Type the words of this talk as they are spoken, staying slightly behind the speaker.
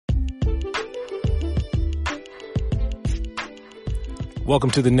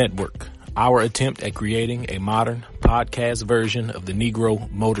Welcome to the network, our attempt at creating a modern podcast version of the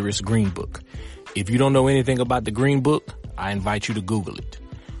Negro Motorist Green Book. If you don't know anything about the Green Book, I invite you to Google it.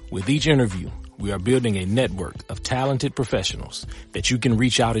 With each interview, we are building a network of talented professionals that you can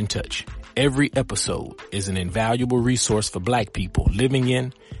reach out and touch. Every episode is an invaluable resource for Black people living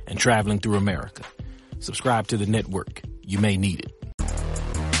in and traveling through America. Subscribe to the network. You may need it.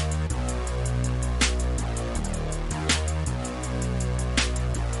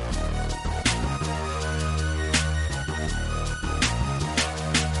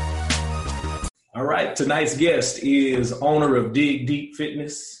 All right, tonight's guest is owner of Dig Deep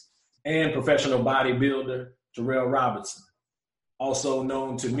Fitness and professional bodybuilder Terrell Robinson, also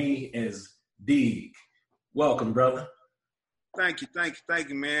known to me as Dig. Welcome, brother. Thank you,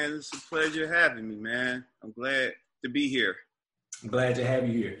 man. It's a pleasure having me, man. I'm glad to be here. I'm glad to have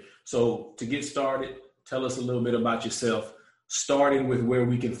you here. So to get started, tell us a little bit about yourself, starting with where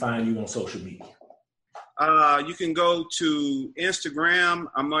we can find you on social media. You can go to Instagram.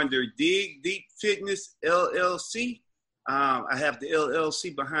 I'm under Dig Deep Fitness LLC. I have the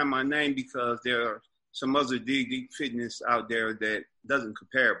LLC behind my name because there are some other Dig Deep Fitness out there that doesn't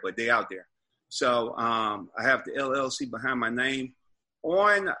compare, but they out there. So I have the LLC behind my name.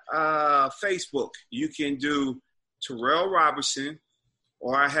 On Facebook, you can do Terrell Robinson,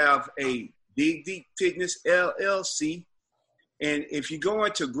 or I have a Dig Deep Fitness LLC. And if you go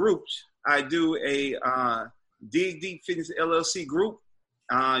into groups, I do a Dig Deep Fitness LLC group.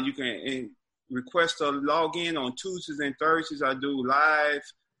 You can request a login on Tuesdays and Thursdays. I do live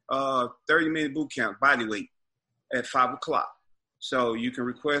 30-minute boot camp, bodyweight, at 5 o'clock. So you can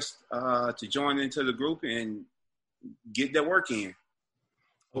request to join into the group and get that work in.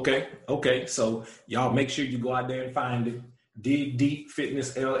 Okay. So y'all make sure you go out there and find it. Dig Deep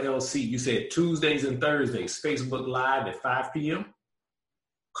Fitness LLC. You said Tuesdays and Thursdays, Facebook Live at 5 p.m.?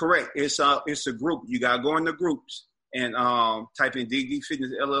 Correct. It's a group. You got to go in the groups and type in Dig Deep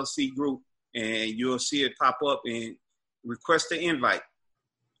Fitness LLC group, and you'll see it pop up and request the invite.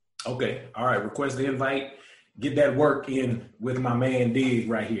 Okay. All right. Request the invite. Get that work in with my man Dig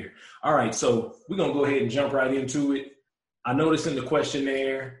right here. All right. So we're going to go ahead and jump right into it. I noticed in the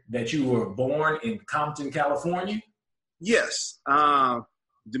questionnaire that you were born in Compton, California. Yes.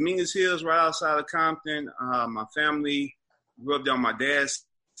 Dominguez Hills, right outside of Compton. My family grew up there on my dad's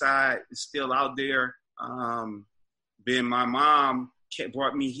side, is still out there. Then my mom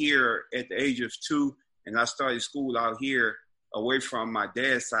brought me here at the age of 2, and I started school out here away from my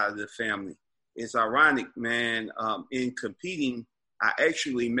dad's side of the family. It's ironic, man. In competing, I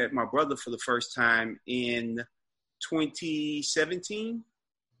actually met my brother for the first time in 2017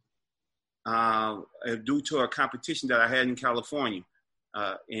 due to a competition that I had in California.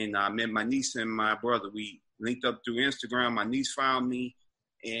 And I met my niece and my brother. We linked up through Instagram. My niece found me,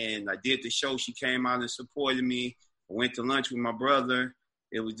 and I did the show. She came out and supported me. I went to lunch with my brother.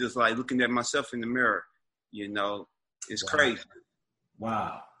 It was just like looking at myself in the mirror. You know, it's crazy.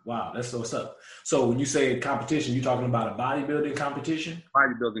 Wow. That's what's up. So when you say competition, you're talking about a bodybuilding competition?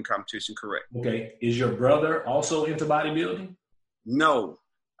 Bodybuilding competition, correct. Okay. Is your brother also into bodybuilding? No.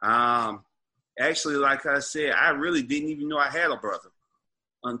 Actually, like I said, I really didn't even know I had a brother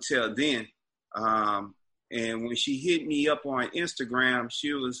until then. And when she hit me up on Instagram,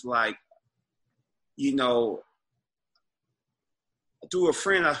 she was like, you know, through a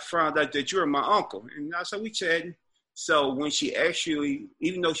friend, I found out that you're my uncle. And I said, we chatting. So when she actually,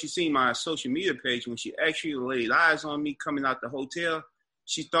 even though she seen my social media page, when she actually laid eyes on me coming out the hotel,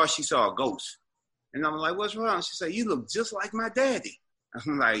 she thought she saw a ghost. And I'm like, what's wrong? She said, you look just like my daddy.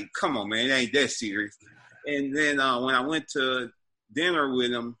 I'm like, come on, man, it ain't that serious. And then when I went to dinner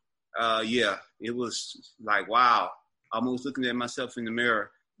with him, it was like, wow, almost looking at myself in the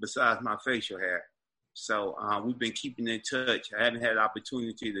mirror besides my facial hair. So we've been keeping in touch. I haven't had the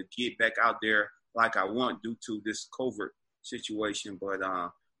opportunity to get back out there like I want due to this COVID situation, but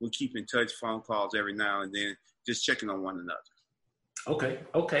we keep in touch, phone calls every now and then, just checking on one another.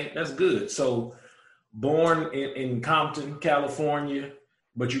 Okay, that's good. So born in Compton, California,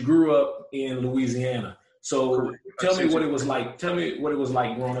 but you grew up in Louisiana. So tell me what it was like. Tell me what it was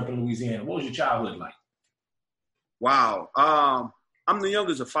like growing up in Louisiana. What was your childhood like? Wow. I'm the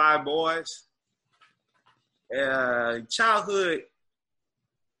youngest of 5 boys. Childhood,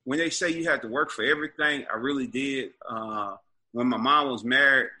 when they say you have to work for everything, I really did. When my mom was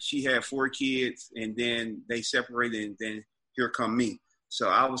married, she had 4 kids, and then they separated, and then here come me. So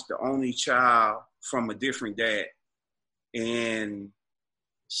I was the only child from a different dad. And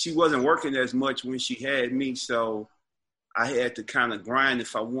she wasn't working as much when she had me, so I had to kind of grind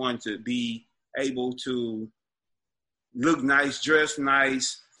if I wanted to be able to look nice, dress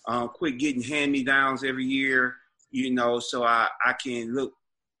nice, quit getting hand-me-downs every year, so I can look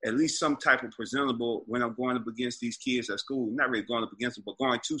at least some type of presentable when I'm going up against these kids at school. Not really going up against them, but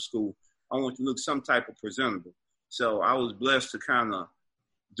going to school. I want to look some type of presentable. So I was blessed to kind of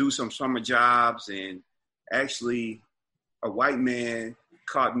do some summer jobs, and actually a white man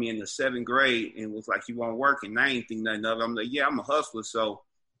caught me in the 7th grade and was like, "You won't work?" And I ain't think nothing of it. I'm like, "Yeah, I'm a hustler." So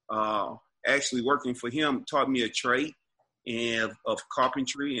actually working for him taught me a trade of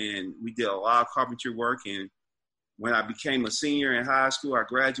carpentry, and we did a lot of carpentry work. And when I became a senior in high school, I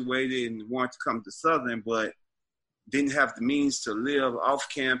graduated and wanted to come to Southern, but didn't have the means to live off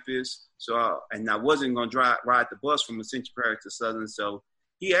campus. And I wasn't going to ride the bus from Ascension Parish to Southern. So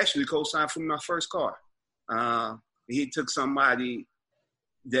he actually co-signed for my first car. He took somebody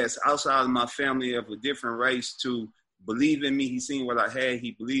that's outside of my family of a different race to believe in me. He seen what I had.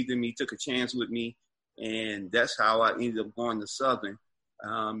 He believed in me, took a chance with me. And that's how I ended up going to Southern,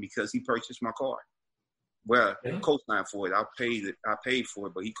 because he purchased my car. Well, yeah. Co-signed for it. I paid for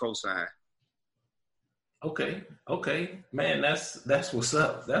it, but he co-signed. Okay. Man, that's what's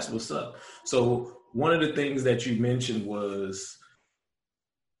up. That's what's up. So one of the things that you mentioned was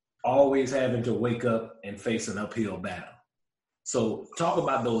always having to wake up and face an uphill battle. So talk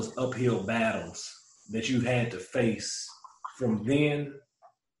about those uphill battles that you had to face from then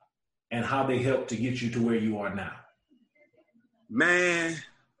and how they helped to get you to where you are now. Man,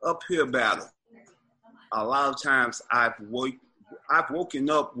 uphill battle. A lot of times I've woken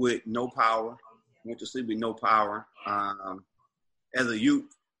up with no power, went to sleep with no power. As a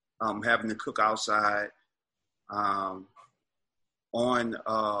youth, having to cook outside, on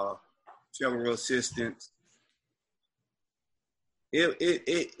federal assistance.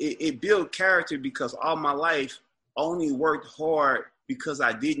 It built character because all my life I only worked hard because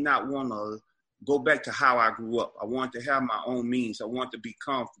I did not want to go back to how I grew up. I wanted to have my own means. I wanted to be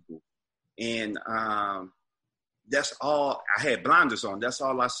comfortable. And that's all. I had blinders on. That's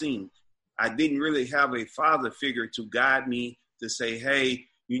all I seen. I didn't really have a father figure to guide me to say, "Hey,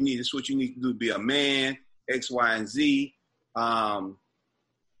 this is what you need to do to be a man, X, Y, and Z." I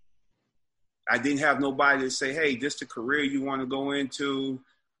didn't have nobody to say, "Hey, this is the career you want to go into."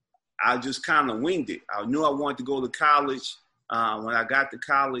 I just kind of winged it. I knew I wanted to go to college. When I got to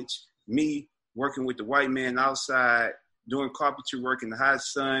college, me working with the white man outside, doing carpentry work in the hot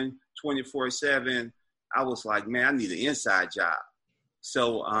sun, 24/7, I was like, man, I need an inside job.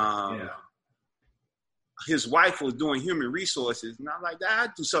 So his wife was doing human resources, and I'm like,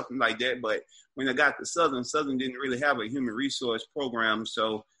 I'd do something like that. But when I got to Southern didn't really have a human resource program,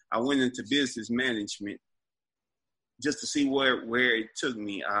 so I went into business management just to see where it took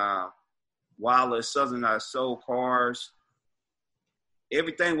me. While at Southern, I sold cars.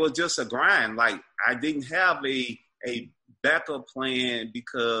 Everything was just a grind. Like, I didn't have a backup plan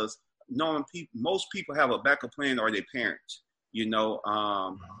because most people have a backup plan or their parents.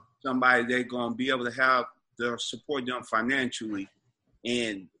 Somebody they're going to be able to have to support them financially.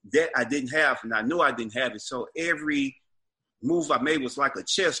 And that I didn't have, and I knew I didn't have it. So every move I made was like a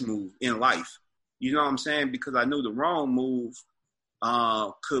chess move in life. You know what I'm saying? Because I knew the wrong move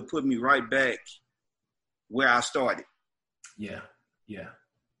could put me right back where I started. Yeah.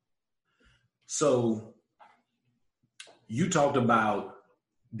 So you talked about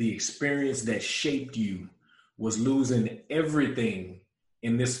the experience that shaped you was losing everything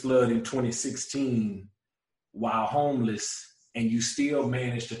in this flood in 2016 while homeless, and you still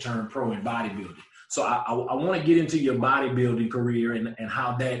managed to turn pro in bodybuilding. So I want to get into your bodybuilding career and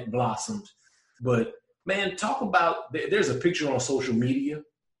how that blossomed. But, man, talk about, there's a picture on social media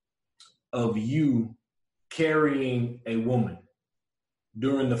of you carrying a woman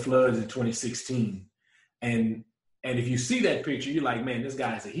during the floods in 2016. And if you see that picture, you're like, man, this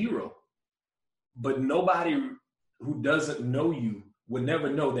guy's a hero. But nobody who doesn't know you would never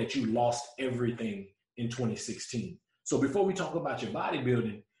know that you lost everything in 2016. So before we talk about your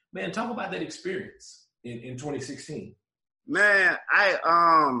bodybuilding, man, talk about that experience in 2016. Man,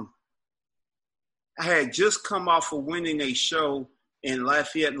 I had just come off of winning a show in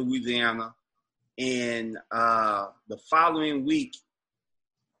Lafayette, Louisiana. And the following week,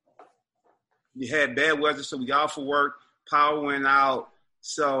 we had bad weather, so we got off of work. Power went out.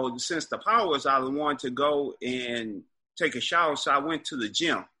 So since the power was out, I wanted to go and take a shower. So I went to the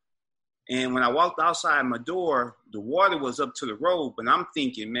gym. And when I walked outside my door, the water was up to the road. But I'm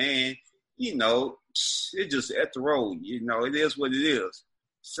thinking, man, it's just at the road. It is what it is.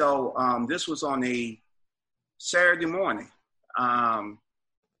 So this was on a Saturday morning. I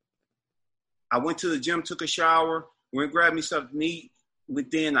went to the gym, took a shower, went and grabbed me something to eat.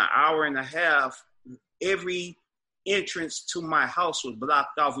 Within an hour and a half, every entrance to my house was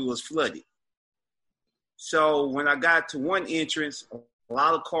blocked off. It was flooded. So when I got to one entrance, a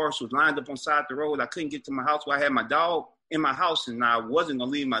lot of cars was lined up on the side of the road. I couldn't get to my house. Well, I had my dog in my house, and I wasn't going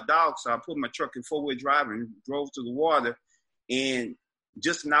to leave my dog. So I put my truck in four-wheel drive and drove to the water. And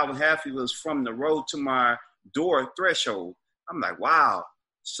just an hour and a half, it was from the road to my door threshold. I'm like, wow.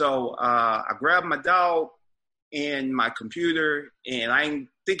 So I grabbed my dog and my computer, and I didn't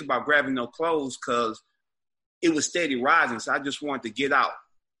think about grabbing no clothes because it was steady rising. So I just wanted to get out.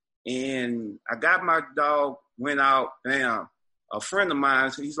 And I got my dog, went out. Bam. A friend of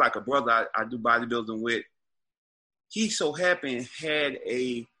mine, he's like a brother I do bodybuilding with. He so happened had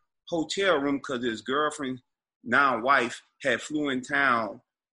a hotel room because his girlfriend, now wife, had flew in town,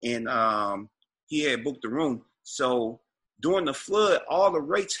 and he had booked the room. So during the flood, all the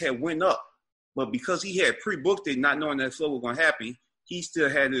rates had went up. But because he had pre-booked it, not knowing that flood was going to happen, he still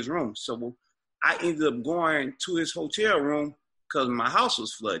had his room. So I ended up going to his hotel room because my house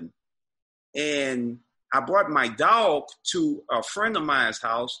was flooding. And I brought my dog to a friend of mine's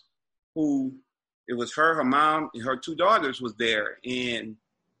house who, it was her mom, and her two daughters was there. And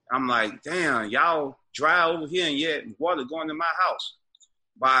I'm like, damn, y'all dry over here and yet water going to my house.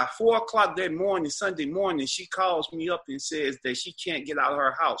 By 4 o'clock that morning, Sunday morning, she calls me up and says that she can't get out of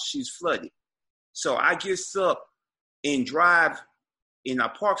her house. She's flooded. So I get up and drive, and I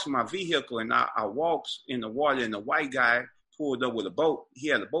parks my vehicle, and I walks in the water, and the white guy pulled up with a boat. He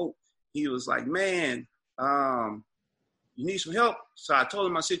had a boat. He was like, man, you need some help? So I told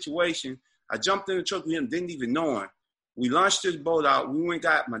him my situation. I jumped in the truck with him, didn't even know him. We launched this boat out. We went,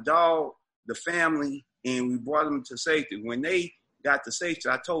 got my dog, the family, and we brought them to safety. When they got to safety,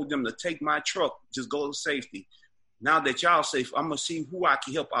 I told them to take my truck, just go to safety. Now that y'all safe, I'm going to see who I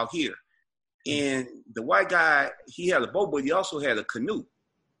can help out here. And the white guy, he had a boat, but he also had a canoe.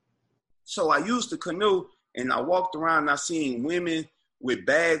 So I used the canoe, and I walked around, and I seen women with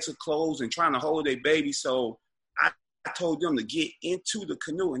bags of clothes and trying to hold their baby. So I told them to get into the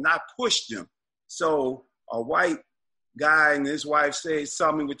canoe, and I pushed them. So a white guy and his wife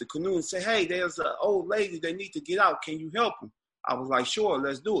saw me with the canoe and said, hey, there's an old lady that needs to get out. Can you help them? I was like, sure,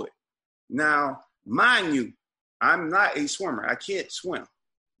 let's do it. Now, mind you, I'm not a swimmer. I can't swim.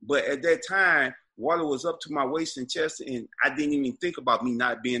 But at that time, water was up to my waist and chest, and I didn't even think about me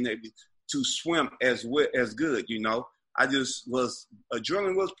not being able to swim as good, you know. I just was,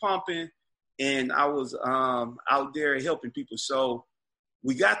 adrenaline was pumping, and I was out there helping people. So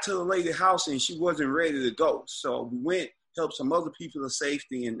we got to the lady's house, and she wasn't ready to go. So we went, helped some other people to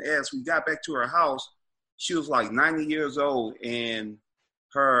safety, and as we got back to her house, she was like 90 years old, and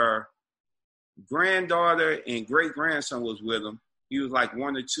her granddaughter and great-grandson was with them. He was like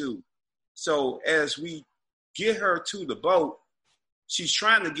 1 or 2. So as we get her to the boat, she's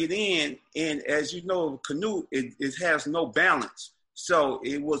trying to get in, and as you know, canoe, it has no balance. So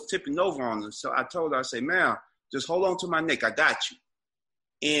it was tipping over on her. So I told her, I said, ma'am, just hold on to my neck. I got you.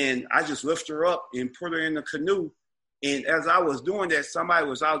 And I just lift her up and put her in the canoe. And as I was doing that, somebody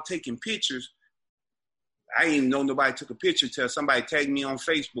was out taking pictures. I didn't even know nobody took a picture till somebody tagged me on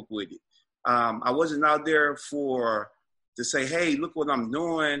Facebook with it. I wasn't out there to say, hey, look what I'm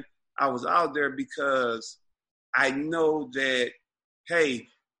doing. I was out there because I know that, hey,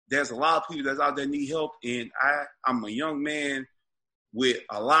 there's a lot of people that's out there need help, and I'm a young man with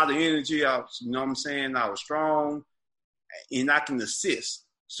a lot of energy. You know what I'm saying? I was strong, and I can assist.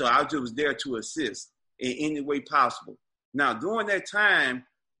 So I just was there to assist in any way possible. Now, during that time,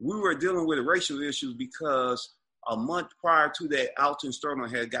 we were dealing with racial issues because a month prior to that, Alton Sterling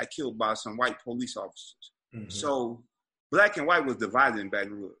had got killed by some white police officers. Mm-hmm. So black and white was divided in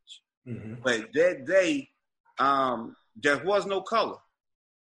Baton Rouge. Mm-hmm. But that day, there was no color.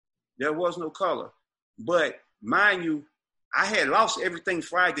 There was no color. But mind you, I had lost everything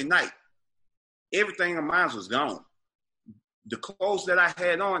Friday night. Everything of mine was gone. The clothes that I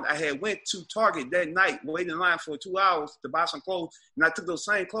had on, I had went to Target that night, waited in line for 2 hours to buy some clothes, and I took those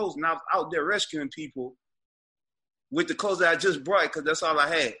same clothes, and I was out there rescuing people with the clothes that I just brought because that's all I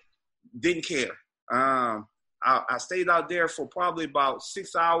had. Didn't care. I stayed out there for probably about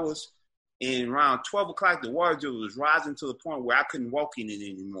 6 hours, and around 12 o'clock, the water was rising to the point where I couldn't walk in it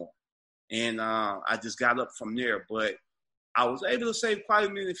anymore. And I just got up from there. But I was able to save quite a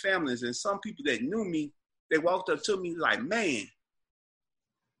many families, and some people that knew me, they walked up to me like, man,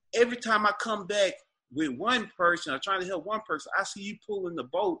 every time I come back with one person or trying to help one person, I see you pulling the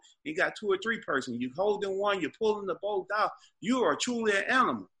boat. You got 2 or 3 persons. You're holding one, you're pulling the boat down. You are truly an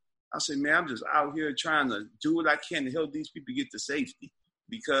animal. I said, man, I'm just out here trying to do what I can to help these people get to safety.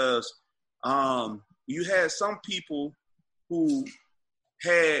 Because you had some people who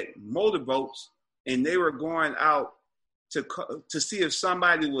had motorboats and they were going out to see if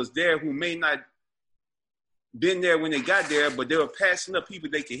somebody was there who may not been there when they got there, but they were passing up people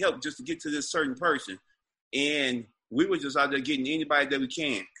they could help just to get to this certain person. And we were just out there getting anybody that we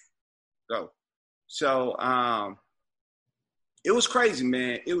can go. So it was crazy,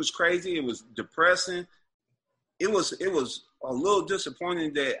 man. It was crazy. It was depressing. It was a little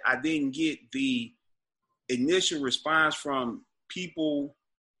disappointing that I didn't get the initial response from people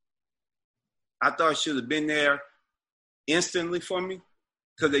I thought should have been there instantly for me,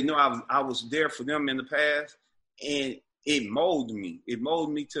 because they know I was there for them in the past. And it molded me. It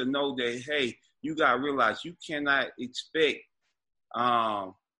molded me to know that, hey, you got to realize you cannot expect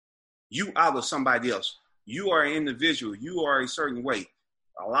you out of somebody else. You are an individual. You are a certain way.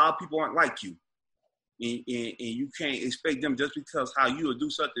 A lot of people aren't like you. And you can't expect them just because how you will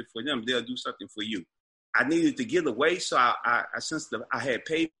do something for them, they'll do something for you. I needed to get away, so I since I had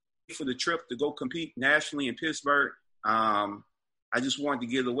paid for the trip to go compete nationally in Pittsburgh, I just wanted to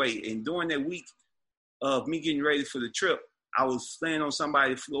get away. And during that week of me getting ready for the trip, I was laying on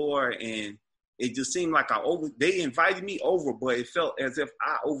somebody's floor, and it just seemed like they invited me over, but it felt as if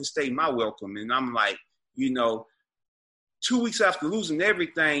I overstayed my welcome. And I'm like, 2 weeks after losing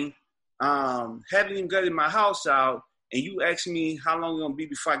everything, haven't even gotten my house out, and you ask me how long it's going to be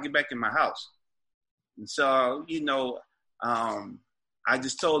before I get back in my house. And so, I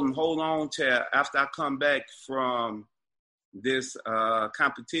just told them, hold on till after I come back from this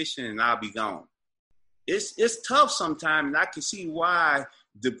competition, and I'll be gone. It's tough sometimes, and I can see why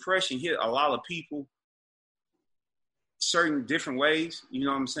depression hit a lot of people certain different ways, you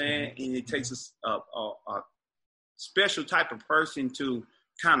know what I'm saying? And it takes a special type of person to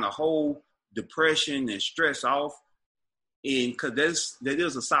kind of hold depression and stress off, and because that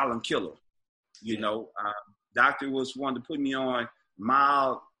is a silent killer. Doctor was wanting to put me on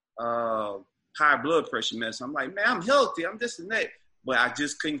mild high blood pressure medicine. I'm like, man, I'm healthy. I'm this and that. But I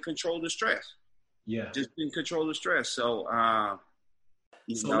just couldn't control the stress. Yeah. Just couldn't control the stress. So,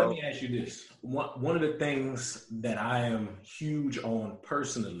 let me ask you this. One of the things that I am huge on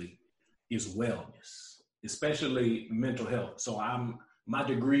personally is wellness, especially mental health. So my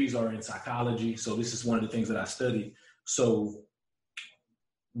degrees are in psychology. So this is one of the things that I study. So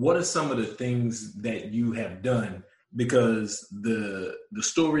what are some of the things that you have done? Because the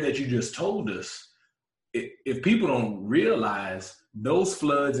story that you just told us, if people don't realize, those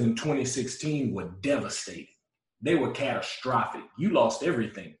floods in 2016 were devastating. They were catastrophic. You lost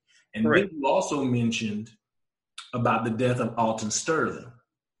everything. And Correct. Then you also mentioned about the death of Alton Sterling,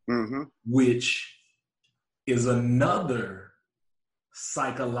 mm-hmm. which is another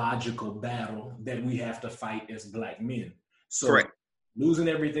psychological battle that we have to fight as Black men. So Correct. Losing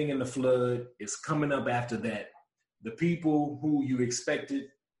everything in the flood is coming up after that. The people who you expected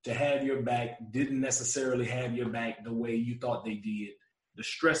to have your back didn't necessarily have your back the way you thought they did. The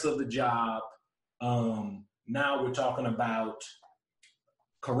stress of the job. Now we're talking about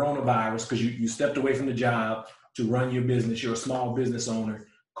coronavirus, because you stepped away from the job to run your business. You're a small business owner.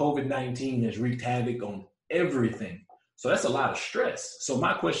 COVID-19 has wreaked havoc on everything. So that's a lot of stress. So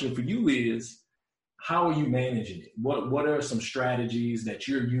my question for you is, how are you managing it? What are some strategies that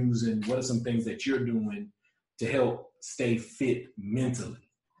you're using? What are some things that you're doing to help stay fit mentally?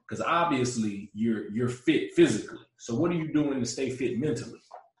 Because obviously you're fit physically. So what are you doing to stay fit mentally?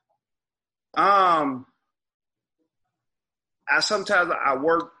 I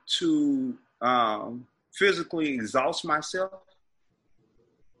work to physically exhaust myself.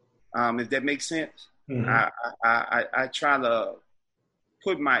 If that makes sense. Mm-hmm. I try to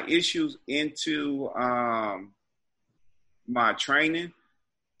put my issues into my training,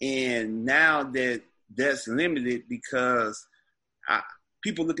 and now that's limited because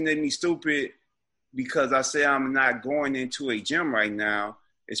people looking at me stupid because I say I'm not going into a gym right now,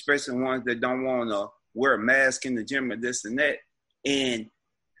 especially ones that don't want to wear a mask in the gym or this and that. And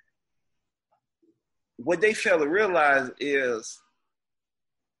what they fail to realize is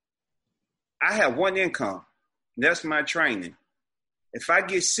I have one income. That's my training. If I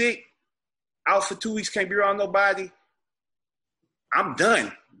get sick, out for 2 weeks, can't be around nobody, I'm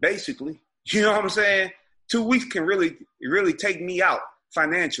done, basically. You know what I'm saying? 2 weeks can really take me out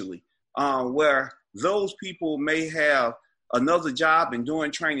financially, where those people may have another job and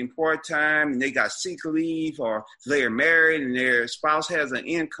doing training part-time, and they got sick leave, or they're married and their spouse has an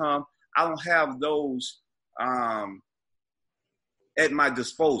income. I don't have those at my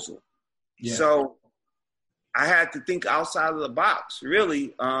disposal. Yeah. So I had to think outside of the box,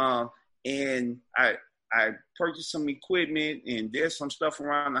 really. And I purchased some equipment, and there's some stuff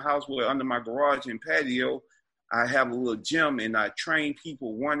around the house under my garage and patio. I have a little gym and I train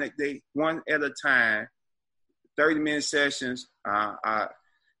people one at a time, 30-minute sessions. I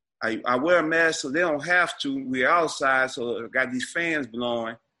wear a mask so they don't have to. We're outside, so I got these fans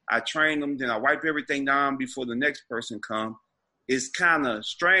blowing. I train them, then I wipe everything down before the next person comes. It's kind of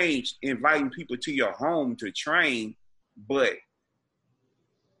strange inviting people to your home to train, but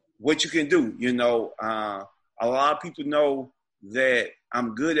what you can do, you know, a lot of people know that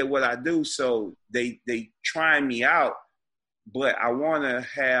I'm good at what I do, so they try me out, but I want to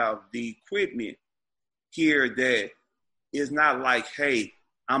have the equipment here that is not like, hey,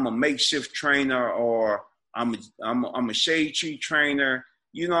 I'm a makeshift trainer or I'm a shade tree trainer.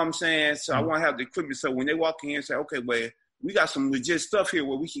 You know what I'm saying? So I want to have the equipment so when they walk in and say, okay, well, we got some legit stuff here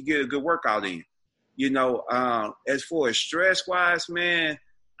where we can get a good workout in. You know, as far as stress-wise, man,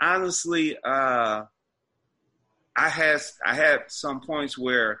 honestly, I had some points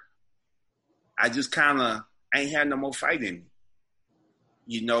where I just kind of ain't had no more fight in me.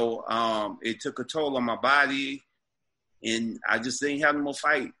 You know, it took a toll on my body, and I just didn't have no more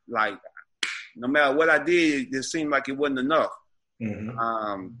fight. Like, no matter what I did, it seemed like it wasn't enough.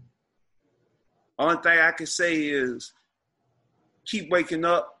 Mm-hmm. Only thing I can say is keep waking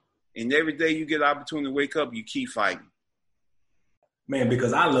up, and every day you get an opportunity to wake up, you keep fighting. Man,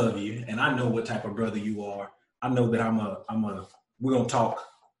 because I love you, and I know what type of brother you are. I know that we're gonna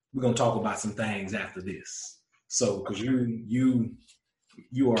talk about some things after this. So, because you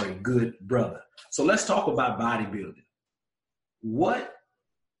are a good brother. So let's talk about bodybuilding. What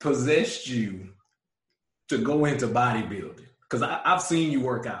possessed you to go into bodybuilding? Because I've seen you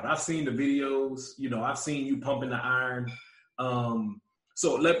work out. I've seen the videos. You know, I've seen you pumping the iron.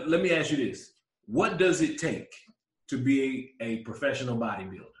 So let me ask you this: what does it take to be a professional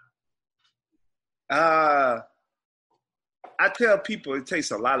bodybuilder? I tell people it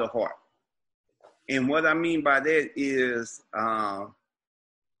takes a lot of heart. And what I mean by that is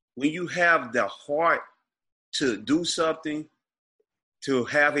when you have the heart to do something, to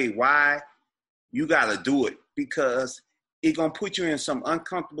have a why, you got to do it because it's going to put you in some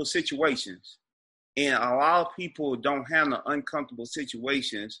uncomfortable situations. And a lot of people don't handle uncomfortable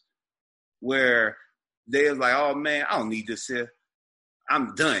situations where they're like, oh, man, I don't need this here.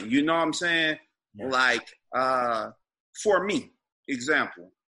 I'm done. You know what I'm saying? Yeah. Like, for me,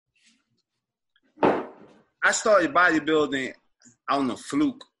 example, I started bodybuilding on a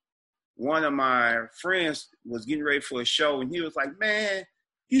fluke. One of my friends was getting ready for a show, and he was like, man,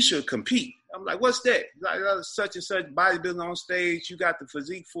 you should compete. I'm like, what's that? Like, such and such bodybuilding on stage. You got the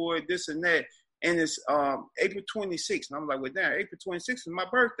physique for it, this and that. And it's April 26th. And I'm like, well, damn, April 26th is my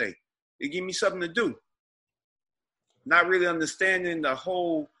birthday. They give me something to do. Not really understanding the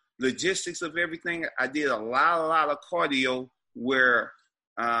whole logistics of everything. I did a lot of cardio where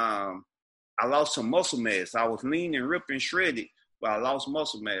I lost some muscle mass. I was lean and ripped and shredded, but I lost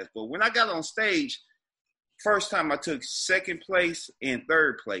muscle mass. But when I got on stage, first time I took second place and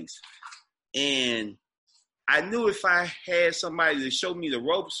third place. And I knew if I had somebody to show me the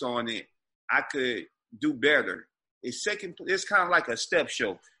ropes on it, I could do better. It's kind of like a step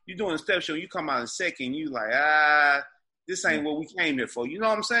show. You're doing a step show, you come out in second, you like, this ain't what we came here for. You know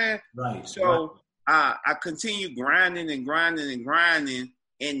what I'm saying? Right. So I continued grinding.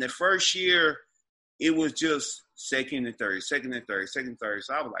 And the first year, it was just second and third. So I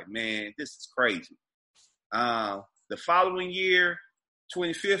was like, man, this is crazy. The following year,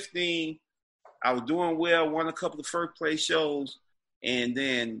 2015, I was doing well, won a couple of first place shows. And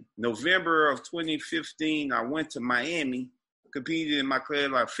then November of 2015, I went to Miami, competed in my class,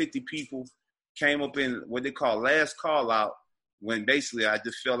 like 50 people, came up in what they call last call out, when basically I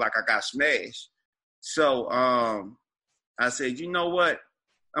just felt like I got smashed. So I said, you know what?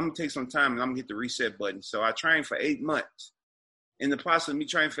 I'm going to take some time and I'm going to hit the reset button. So I trained for 8 months. In the process of me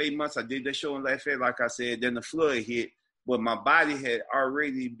training for 8 months, I did that show in Lafayette, like I said, then the flood hit, but my body had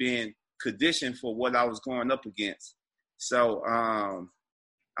already been conditioned for what I was going up against. So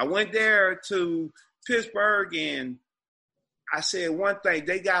I went there to Pittsburgh and I said one thing,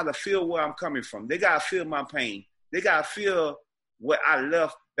 they got to feel where I'm coming from. They got to feel my pain. They got to feel what I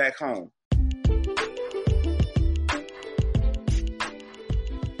left back home.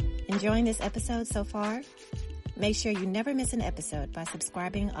 Enjoying this episode so far? Make sure you never miss an episode by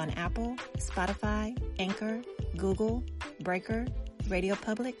subscribing on Apple, Spotify, Anchor, Google, Breaker, Radio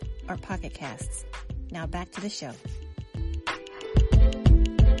Public, or Pocket Casts. Now back to the show.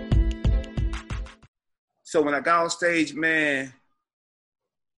 So when I got on stage, man,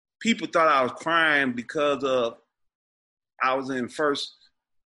 people thought I was crying because of I was in first.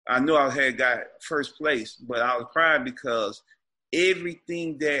 I knew I had got first place, but I was crying because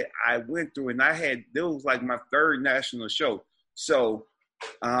everything that I went through, and that was like my third national show. So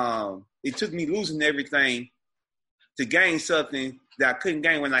it took me losing everything to gain something that I couldn't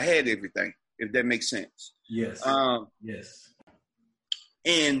gain when I had everything, if that makes sense. Yes. Yes.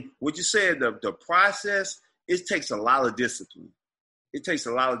 And what you said, the process, it takes a lot of discipline. It takes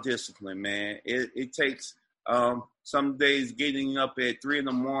a lot of discipline, man. It takes some days getting up at 3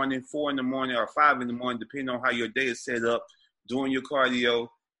 a.m, 4 a.m, or 5 a.m, depending on how your day is set up, doing your cardio,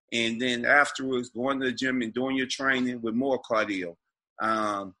 and then afterwards going to the gym and doing your training with more cardio.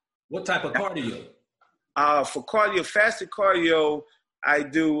 What type of cardio? For cardio, fasted cardio, I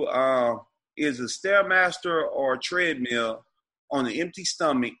do is a Stairmaster or a treadmill on an empty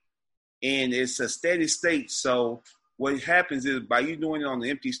stomach, and it's a steady state. So what happens is by you doing it on the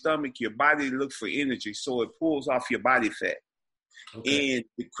empty stomach, your body looks for energy, so it pulls off your body fat. Okay. And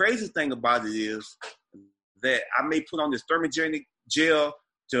the crazy thing about it is that I may put on this thermogenic gel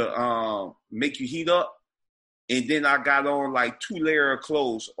to make you heat up, and then I got on like 2 layers of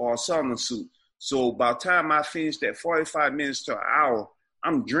clothes or a sauna suit. So by the time I finish that 45 minutes to an hour,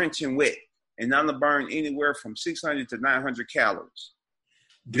 I'm drenching wet, and I'm gonna burn anywhere from 600 to 900 calories.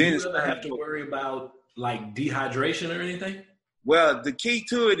 Do you ever have to worry about like dehydration or anything? Well, the key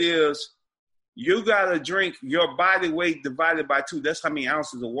to it is you gotta drink your body weight divided by 2. That's how many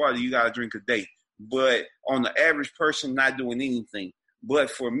ounces of water you gotta drink a day. But on the average person, not doing anything. But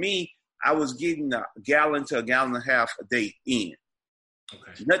for me, I was getting a gallon to a gallon and a half a day in.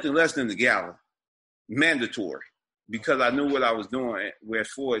 Okay. Nothing less than a gallon. Mandatory. Because I knew what I was doing as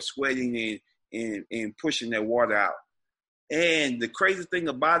far as sweating and pushing that water out. And the crazy thing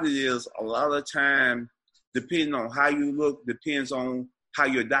about it is a lot of time, depending on how you look, depends on how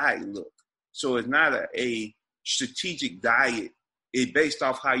your diet look. So it's not a strategic diet. It's based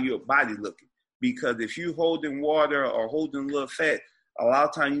off how your body looking. Because if you holding water or holding a little fat, a lot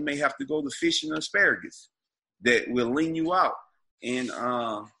of time you may have to go to fish and asparagus that will lean you out. And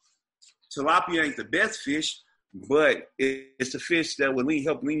tilapia ain't the best fish, but it's a fish that will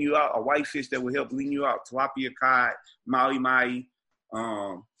help lean you out, a white fish that will help lean you out. Tilapia, cod, mahi-mahi,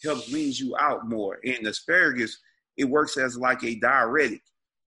 helps lean you out more. And asparagus, it works as like a diuretic.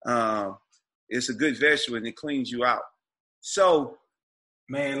 It's a good vegetable and it cleans you out. So,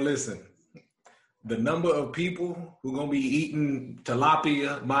 man, listen, the number of people who are going to be eating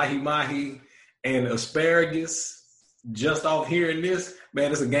tilapia, mahi-mahi, and asparagus just off hearing this,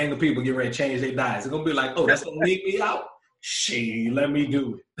 man, it's a gang of people getting ready to change their diets. They're going to be like, oh, that's going to leave me out? Shit, let me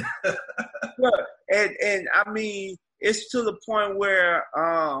do it. Look, and I mean, it's to the point where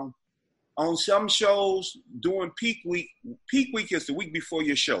on some shows during peak week is the week before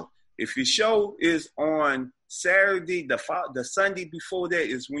your show. If your show is on Saturday, the Sunday before that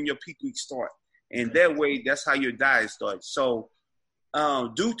is when your peak week starts. And that way, that's how your diet starts. So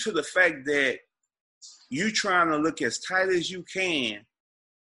due to the fact that you trying to look as tight as you can,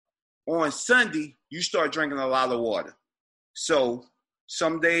 on Sunday, you start drinking a lot of water. So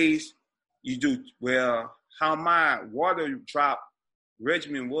some days you do, well, how my water drop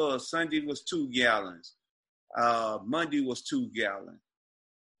regimen was, Sunday was 2 gallons. Monday was 2 gallons.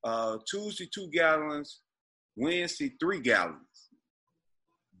 Tuesday, 2 gallons. Wednesday, 3 gallons.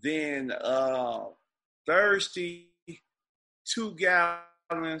 Then Thursday, 2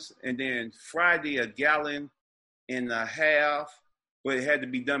 gallons. And then Friday, 1.5 gallons. But it had to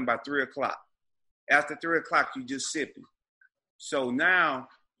be done by 3 o'clock. After 3 o'clock, you just sipping. So now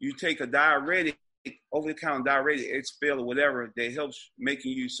you take a diuretic, over-the-counter diuretic, Expel or whatever, that helps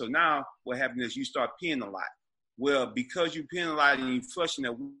making you. So now what happens is you start peeing a lot. Well, because you peeing a lot and you flushing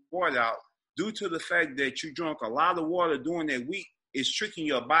that water out, due to the fact that you drank a lot of water during that week, it's tricking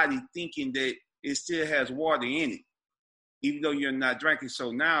your body thinking that it still has water in it, even though you're not drinking.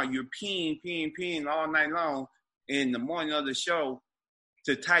 So now you're peeing all night long in the morning of the show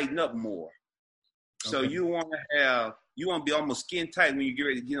to tighten up more. Okay. So you want to be almost skin tight when you get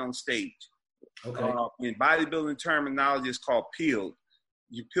ready to get on stage. Okay. In bodybuilding terminology, it's called peeled.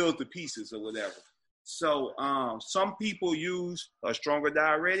 You peel to pieces or whatever. So some people use a stronger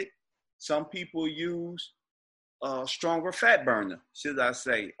diuretic. Some people use a stronger fat burner, should I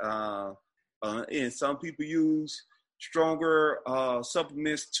say. And some people use stronger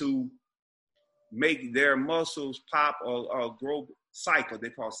supplements to make their muscles pop or grow, cycle. They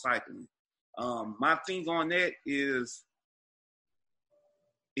call cycling. My thing on that is,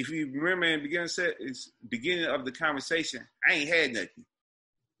 if you remember in the beginning of the conversation, I ain't had nothing.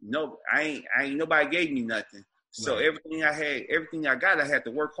 No, I ain't nobody gave me nothing. So right. everything I got, I had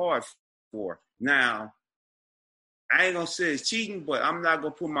to work hard for. Now, I ain't gonna say it's cheating, but I'm not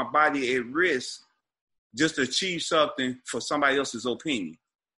gonna put my body at risk just to achieve something for somebody else's opinion.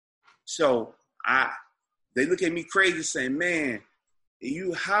 So they look at me crazy saying, man,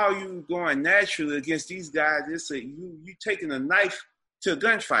 how are you going naturally against these guys? You taking a knife to a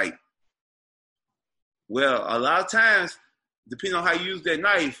gunfight. Well, a lot of times, depending on how you use that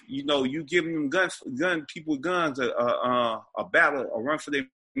knife, you giving them gun people with guns a battle, a run for their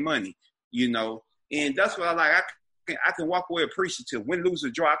money, and that's what I like. I can walk away appreciative. Win, lose, or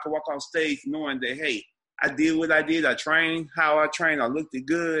draw, I can walk on stage knowing that, hey, I did what I did. I trained how I trained. I looked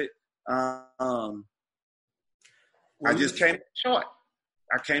good. I just came short.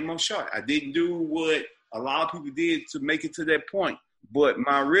 I came up short. I didn't do what a lot of people did to make it to that point, but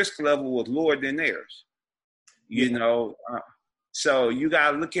my risk level was lower than theirs. So you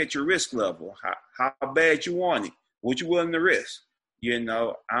got to look at your risk level, how bad you want it, what you willing to risk.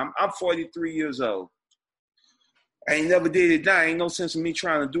 I'm 43 years old. I ain't never did it now. Ain't no sense in me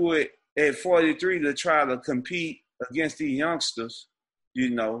trying to do it at 43 to try to compete against these youngsters.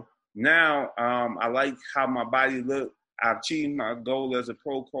 Now I like how my body look. I achieved my goal as a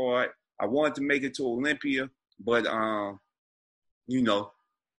pro card. I wanted to make it to Olympia, but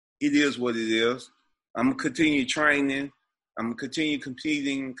it is what it is. I'm gonna continue training. I'm gonna continue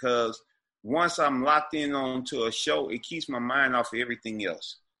competing because once I'm locked in onto a show, it keeps my mind off of everything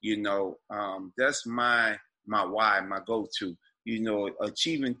else. That's my why, my go-to.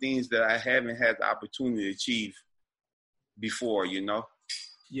 Achieving things that I haven't had the opportunity to achieve before.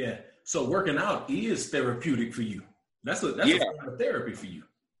 Yeah. So working out is therapeutic for you. That's a form of therapy for you.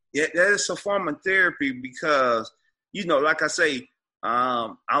 Yeah, that is a form of therapy because, like I say,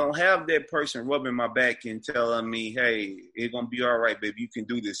 I don't have that person rubbing my back and telling me, hey, it's going to be all right, baby. You can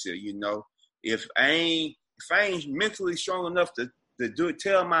do this here, If I ain't mentally strong enough to do it,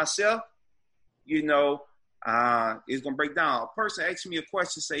 tell myself, it's going to break down. A person asks me a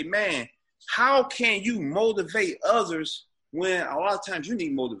question, say, man, how can you motivate others when a lot of times you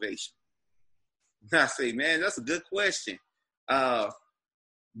need motivation? And I say, man, that's a good question. But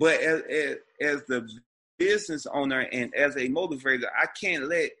as the business owner and as a motivator, I can't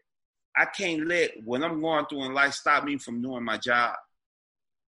let what I'm going through in life stop me from doing my job.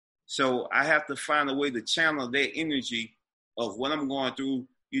 So I have to find a way to channel that energy of what I'm going through.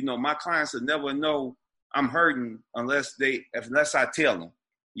 My clients will never know I'm hurting unless I tell them.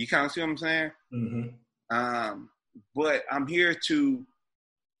 You kind of see what I'm saying? Mm-hmm. But I'm here to,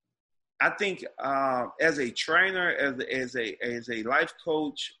 I think, as a trainer, as a life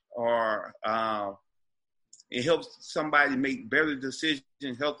coach, or it helps somebody make better decisions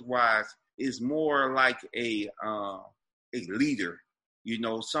health-wise, is more like a leader.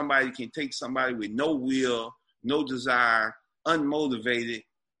 Somebody can take somebody with no will, no desire, unmotivated,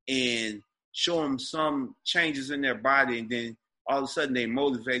 and show them some changes in their body, and then all of a sudden they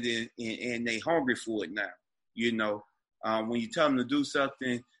motivated and they hungry for it now. When you tell them to do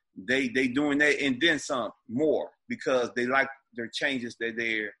something, they doing that and then some more because they like their changes that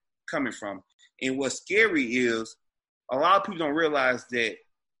they're coming from. And what's scary is a lot of people don't realize that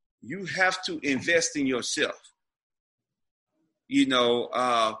you have to invest in yourself.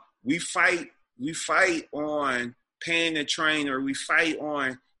 We fight on paying a trainer, we fight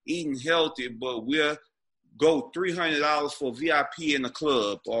on eating healthy, but we'll go $300 for VIP in the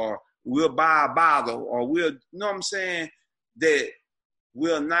club, or we'll buy a bottle, or we'll, what I'm saying, that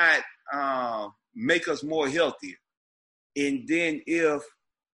will not make us more healthier. And then if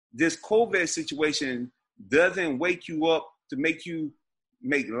this COVID situation doesn't wake you up to make you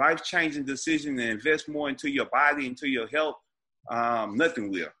make life-changing decisions and invest more into your body, into your health,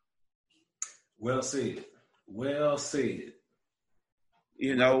 nothing will. Well said. Well said.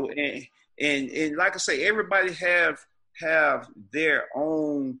 And like I say, everybody have their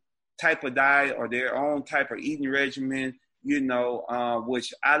own type of diet or their own type of eating regimen,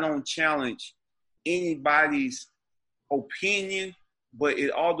 which I don't challenge anybody's opinion, but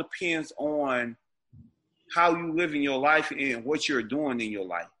it all depends on how you live in your life and what you're doing in your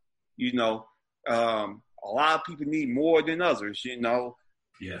life. A lot of people need more than others,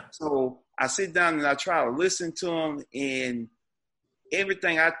 Yeah. So I sit down and I try to listen to them, and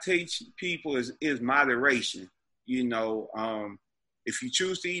everything I teach people is moderation. If you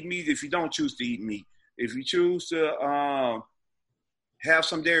choose to eat meat, if you don't choose to eat meat, if you choose to have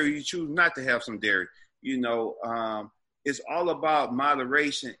some dairy, you choose not to have some dairy. It's all about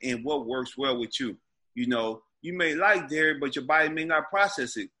moderation and what works well with you. You may like dairy, but your body may not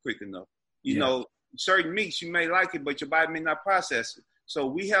process it quick enough. Certain meats, you may like it, but your body may not process it. So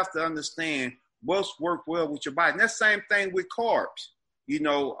we have to understand what's work well with your body. And that's the same thing with carbs.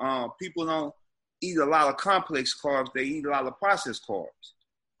 People don't eat a lot of complex carbs. They eat a lot of processed carbs.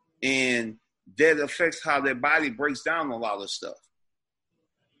 And that affects how their body breaks down a lot of stuff.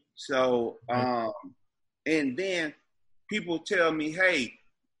 So, and then people tell me, hey,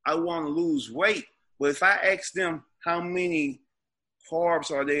 I want to lose weight. But if I ask them how many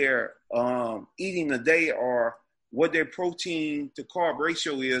carbs are there eating a day or what their protein to carb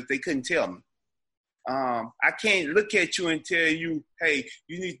ratio is, they couldn't tell me. I can't look at you and tell you, hey,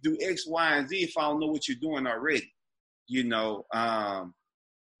 you need to do X, Y, and Z if I don't know what you're doing already. You know,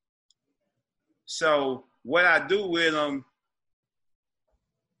 so what I do with them,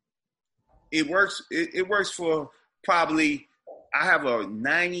 it works. It works for probably, I have a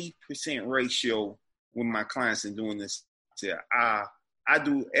 90% ratio with my clients in doing this. I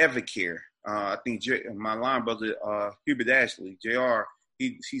do Evercare. I think my line brother, Hubert Ashley, JR,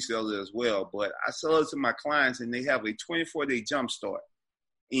 he sells it as well. But I sell it to my clients, and they have a 24-day jump start.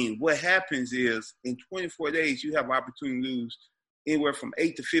 And what happens is, in 24 days, you have an opportunity to lose anywhere from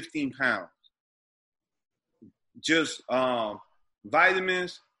 8 to 15 pounds. Just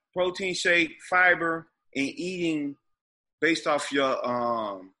vitamins, protein shake, fiber, and eating based off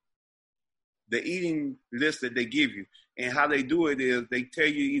your the eating list that they give you. And how they do it is they tell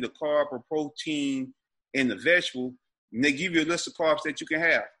you either carb or protein in the vegetable, and they give you a list of carbs that you can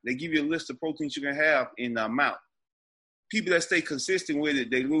have. They give you a list of proteins you can have in the amount. People that stay consistent with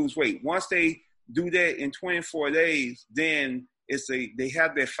it, they lose weight. Once they do that in 24 days, then they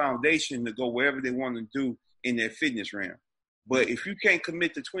have their foundation to go wherever they want to do in their fitness realm. But if you can't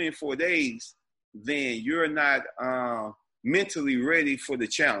commit to 24 days, then you're not mentally ready for the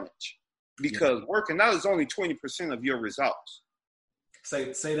challenge, because working out is only 20% of your results.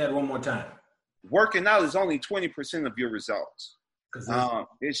 Say that one more time. Working out is only 20% of your results.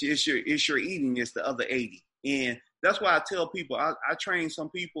 It's your eating is the other 80. And that's why I tell people, I train some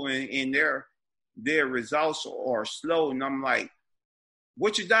people and their results are slow. And I'm like,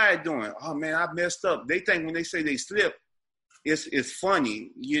 what your diet doing? Oh man, I messed up. They think when they say they slip, it's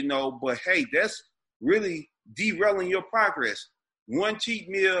funny, you know, but hey, that's really derailing your progress. One cheat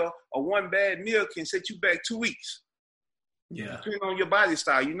meal or one bad meal can set you back 2 weeks. Yeah. Depending on your body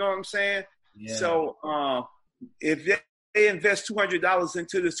style, you know what I'm saying? Yeah. So if they invest $200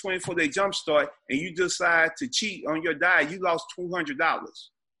 into this 24-day jump start and you decide to cheat on your diet, you lost $200. Man.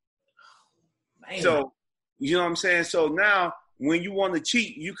 So, you know what I'm saying? So now when you want to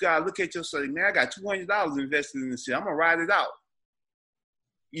cheat, you got to look at yourself, man, I got $200 invested in this shit. I'm going to ride it out.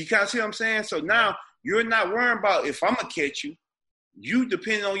 You kind of see what I'm saying? So now you're not worrying about if I'm going to catch you. You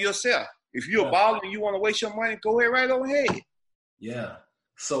depend on yourself. If you're a baller and you want to waste your money, go ahead, right over ahead. Yeah.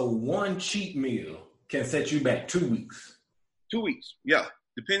 So one cheat meal can set you back 2 weeks. 2 weeks, yeah.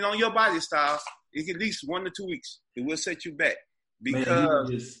 Depending on your body style, it's at least 1 to 2 weeks. It will set you back.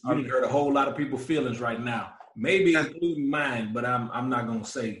 Because man, you hurt a whole lot of people's feelings right now. Maybe including mine, but I'm not gonna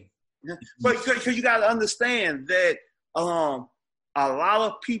say. But because you got to understand that a lot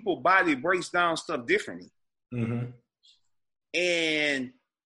of people body breaks down stuff differently. Mm-hmm. And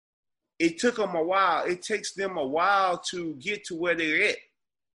it took them a while. It takes them a while to get to where they're at.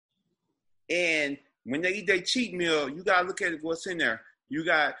 And when they eat their cheat meal, you got to look at what's in there. You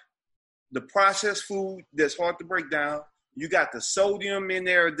got the processed food that's hard to break down. You got the sodium in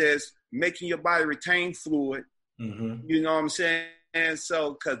there that's making your body retain fluid. Mm-hmm. You know what I'm saying? And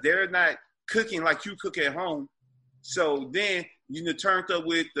so, because they're not cooking like you cook at home. So then you turned up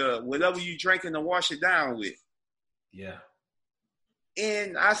with whatever you drinking to wash it down with. Yeah.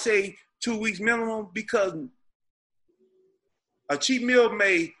 And I say 2 weeks minimum because a cheat meal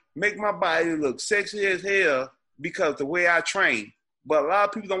may make my body look sexy as hell because the way I train. But a lot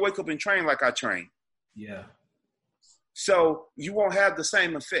of people don't wake up and train like I train. Yeah. So you won't have the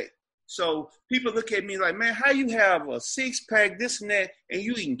same effect. So people look at me like, man, how you have a 6-pack, this and that, and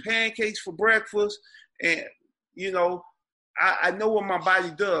you eating pancakes for breakfast? And, you know, I know what my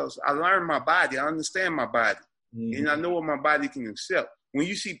body does. I learned my body. I understand my body. Mm-hmm. And I know what my body can accept. When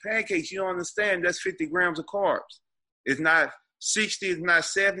you see pancakes, you don't understand that's 50 grams of carbs. It's not 60, it's not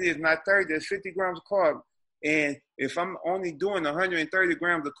 70, it's not 30, it's 50 grams of carbs. And if I'm only doing 130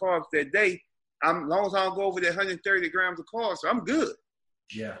 grams of carbs that day, as long as I don't go over that 130 grams of carbs, I'm good.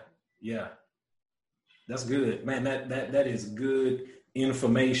 Yeah, yeah. That's good. Man, that is good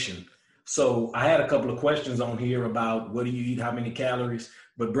information. So I had a couple of questions on here about what do you eat, how many calories.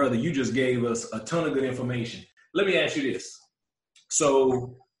 But brother, you just gave us a ton of good information. Let me ask you this.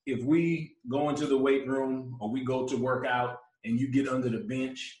 So if we go into the weight room or we go to work out and you get under the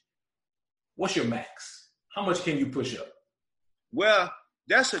bench, what's your max? How much can you push up? Well,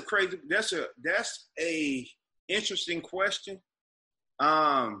 that's a interesting question.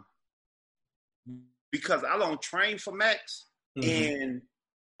 Because I don't train for max. Mm-hmm. And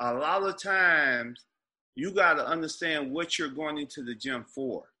a lot of times you got to understand what you're going into the gym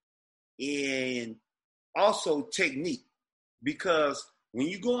for, and also technique. Because when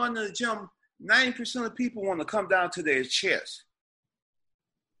you go into the gym, 90% of people want to come down to their chest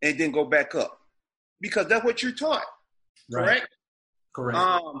and then go back up, because that's what you're taught. Right. Correct.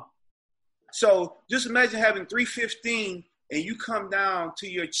 So just imagine having 315 and you come down to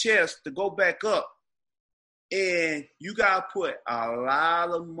your chest to go back up, and you got to put a lot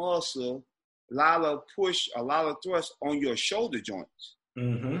of muscle, a lot of push, a lot of thrust on your shoulder joints.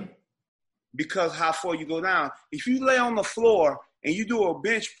 Mm-hmm. Because how far you go down. If you lay on the floor and you do a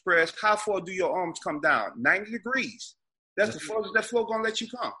bench press, how far do your arms come down? 90 degrees. That's the furthest that floor going to let you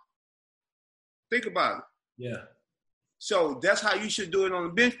come. Think about it. Yeah. So that's how you should do it on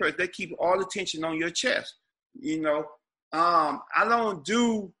the bench press. They keep all the tension on your chest. You know, I don't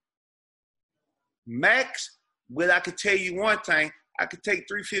do max, but I could tell you one thing. I could take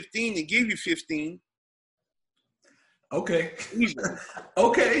 315 and give you 15. Okay.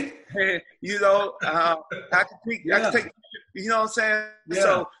 Okay. You know, I could take, you know what I'm saying? Yeah.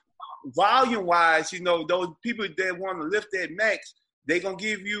 So volume wise, you know, those people that want to lift that max, they're going to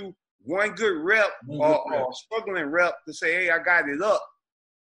give you one good rep or struggling rep to say, hey, I got it up.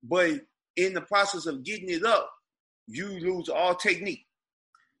 But in the process of getting it up, you lose all technique.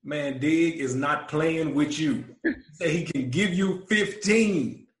 Man, Dig is not playing with you. Say he can give you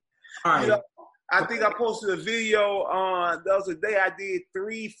 15. All right. You know, I think I posted a video the other day. I did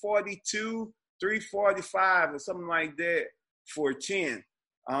 342, 345 or something like that for 10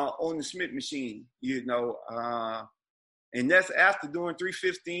 on the Smith machine, you know. And that's after doing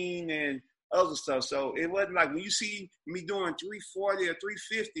 315 and other stuff. So it wasn't like when you see me doing 340 or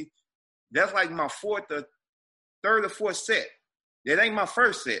 350, that's like my third or fourth set. That ain't my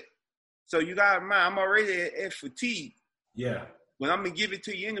first set. So you got to remember, I'm already at fatigue. Yeah. But I'm going to give it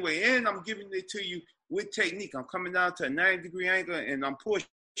to you anyway, and I'm giving it to you with technique. I'm coming down to a 90-degree angle, and I'm pushing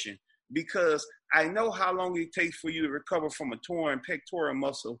because I know how long it takes for you to recover from a torn pectoral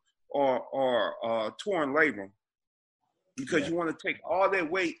muscle or torn labrum. Because you want to take all that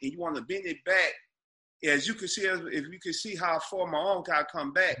weight and you want to bend it back. As you can see, if you can see how far my arm got to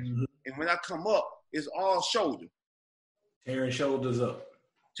come back, and when I come up, it's all shoulder. Tearing shoulders up.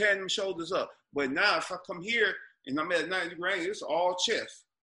 Tearing them shoulders up. But now if I come here and I'm at 90 degrees, it's all chest.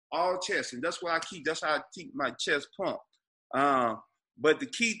 All chest. And that's what I keep. That's how I keep my chest pumped. But the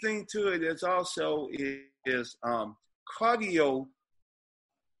key thing to it is also is cardio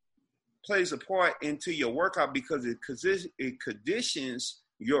plays a part into your workout because it conditions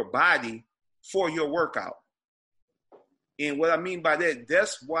your body for your workout. And what I mean by that,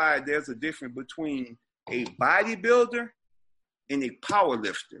 that's why there's a difference between a bodybuilder and a power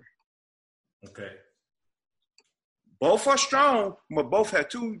lifter. Okay. Both are strong, but both have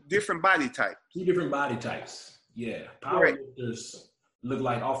two different body types. Two different body types. Yeah. Power lifters look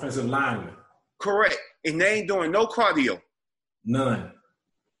like offensive linemen. Correct. And they ain't doing no cardio. None.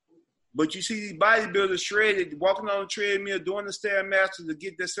 But you see these bodybuilders shredded, walking on the treadmill, doing the Stairmaster to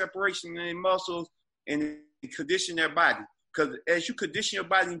get that separation in their muscles and condition their body. Because as you condition your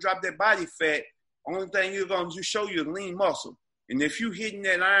body and drop that body fat, only thing you're going to show you is lean muscle. And if you hitting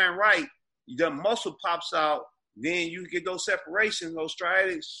that iron right, the muscle pops out, then you get those separations, those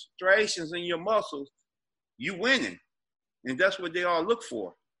striations in your muscles, you winning. And that's what they all look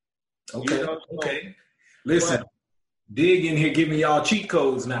for. Okay, you know? okay. Listen, Dig in here giving y'all cheat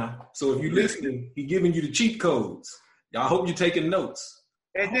codes now. So if you're listening, he's giving you the cheat codes. Y'all hope you're taking notes.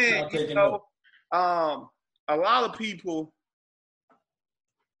 And then, you know, a lot of people,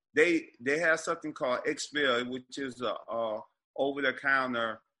 they have something called Expel, which is a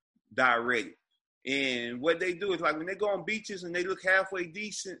over-the-counter diuretic. And what they do is like when they go on beaches and they look halfway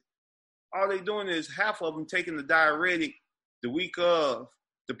decent, all they doing is half of them taking the diuretic the week of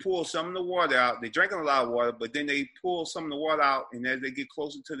to pull some of the water out. They're drinking a lot of water, but then they pull some of the water out, and as they get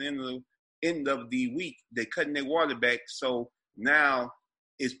closer to the end of the week, they're cutting their water back. So now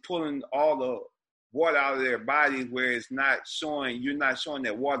it's pulling all the water out of their body where it's not showing, you're not showing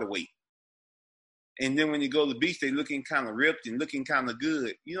that water weight. And then when you go to the beach, they're looking kind of ripped and looking kind of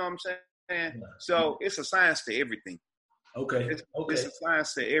good. You know what I'm saying? So it's a science to everything. Okay. It's a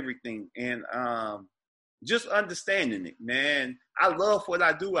science to everything. And just understanding it, man. I love what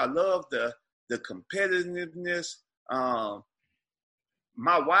I do. I love the competitiveness. My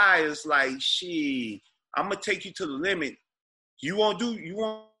why is like, I'm going to take you to the limit. You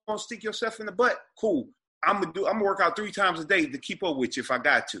won't stick yourself in the butt? Cool. I'm going to work out 3 times a day to keep up with you if I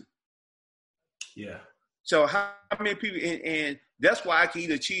got to. Yeah. So how many people, and that's why I can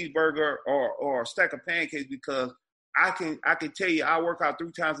eat a cheeseburger or a stack of pancakes, because I can tell you I work out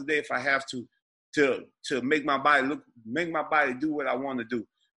 3 times a day if I have to make my body do what I want to do.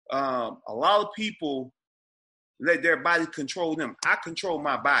 A lot of people let their body control them. I control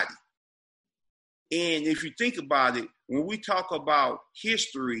my body. And if you think about it, when we talk about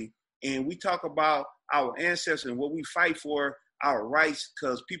history and we talk about our ancestors and what we fight for, our rights,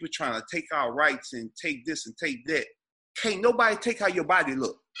 because people trying to take our rights and take this and take that, can't nobody take how your body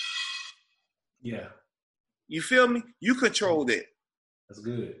look. Yeah. You feel me? You control that. That's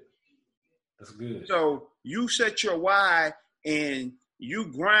good. That's good. So you set your why and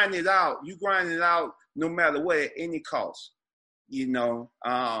you grind it out. You grind it out no matter what, at any cost. You know,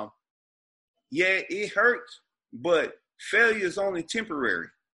 yeah, it hurts, but failure is only temporary.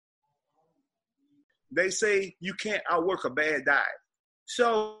 They say you can't outwork a bad diet.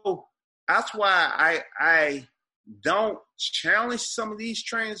 So that's why I don't challenge some of these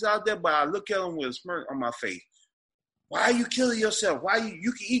trainers out there, but I look at them with a smirk on my face. Why are you killing yourself? Why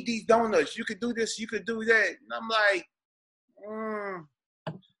you can eat these donuts? You could do this, you could do that. And I'm like,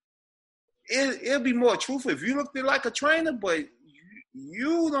 it'll be more truthful if you looked like a trainer, but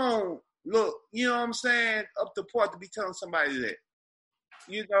you don't look, you know what I'm saying, up the part to be telling somebody that.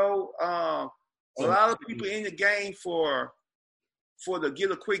 You know, a lot of people in the game for to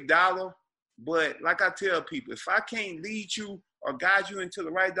get a quick dollar, but like I tell people, if I can't lead you or guide you into the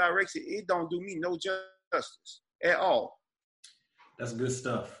right direction, it don't do me no justice at all. That's good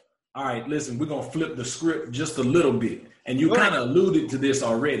stuff. All right, listen, we're going to flip the script just a little bit. And you kind of alluded to this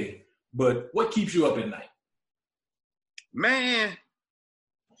already, but what keeps you up at night? Man,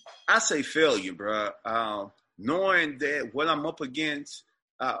 I say failure, bro. Knowing that what I'm up against,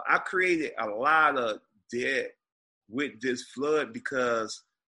 I created a lot of debt with this flood because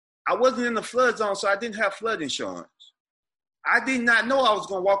I wasn't in the flood zone, so I didn't have flood insurance. I did not know I was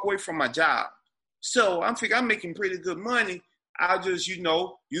going to walk away from my job. So I'm thinking I'm making pretty good money. I'll just,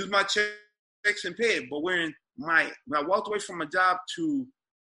 use my checks and pay it. But when I walked away from my job to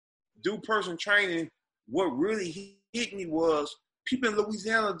do personal training, what really hit me was people in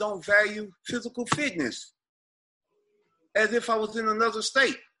Louisiana don't value physical fitness as if I was in another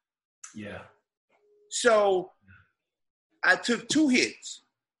state. Yeah. So I took 2 hits.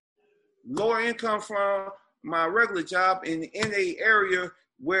 Lower income from my regular job in a area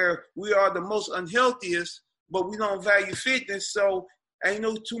where we are the most unhealthiest, but we don't value fitness. So I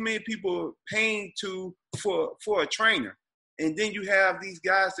know too many people paying for a trainer. And then you have these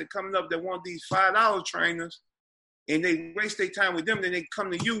guys that coming up that want these $5 trainers and they waste their time with them. Then they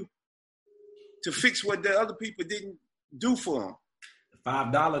come to you to fix what the other people didn't do for them. The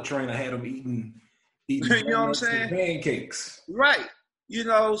 $5 trainer had them eating you know what I'm saying? Pancakes. Right.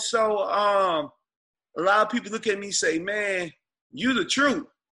 So a lot of people look at me and say, man, you the truth.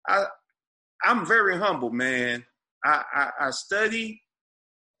 I'm very humble, man. I study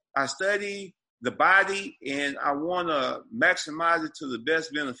the body and I want to maximize it to the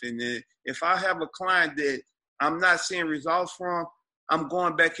best benefit. And if I have a client that I'm not seeing results from, I'm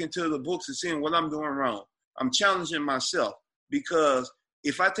going back into the books and seeing what I'm doing wrong. I'm challenging myself because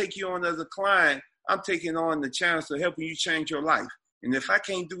if I take you on as a client, I'm taking on the challenge of helping you change your life. And if I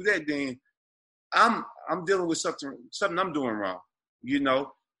can't do that, then I'm dealing with something I'm doing wrong.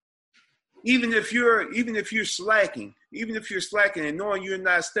 Even if you're slacking and knowing you're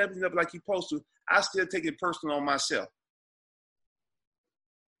not stepping up like you're supposed to, I still take it personal on myself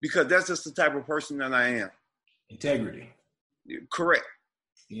because that's just the type of person that I am. Integrity. Correct.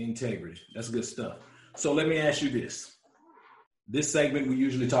 Integrity. That's good stuff. So let me ask you this. This segment, we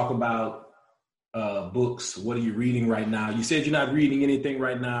usually talk about books. What are you reading right now? You said you're not reading anything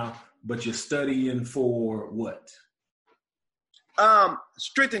right now, but you're studying for what?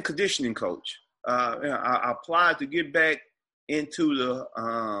 Strength and conditioning coach. I applied to get back into the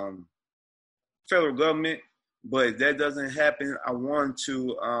federal government, but that doesn't happen. I want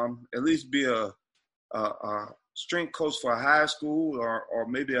to at least be a strength coach for a high school or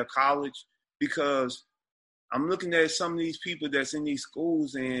maybe a college, because I'm looking at some of these people that's in these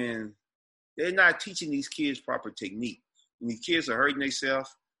schools and they're not teaching these kids proper technique. And these kids are hurting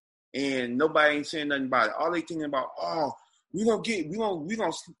themselves and nobody ain't saying nothing about it. All they thinking about, we're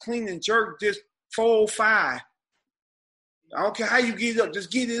gonna clean and jerk this 405. I don't care how you get it up, just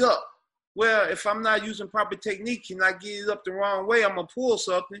get it up. Well, if I'm not using proper technique and I get it up the wrong way, I'm gonna pull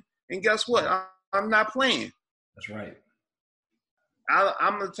something, and guess what? I'm not playing. That's right.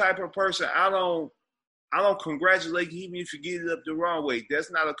 I'm the type of person I don't congratulate you even if you get it up the wrong way.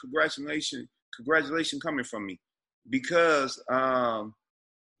 That's not a congratulation coming from me, because you're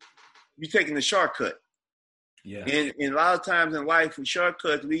taking the shortcut. Yeah. And a lot of times in life,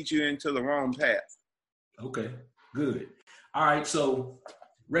 shortcuts lead you into the wrong path. Okay. Good. All right. So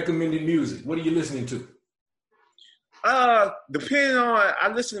recommended music. What are you listening to? Depending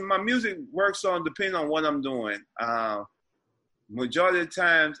on, my music works on depending on what I'm doing. Majority of the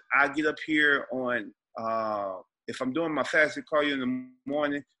times I get up here on, if I'm doing my fasted cardio in the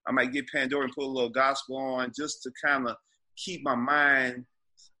morning, I might get Pandora and put a little gospel on just to kind of keep my mind.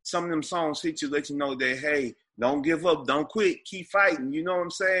 Some of them songs hit you, let you know that, hey, don't give up, don't quit, keep fighting. You know what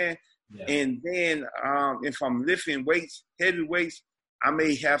I'm saying? Yeah. And then if I'm lifting weights, heavy weights, I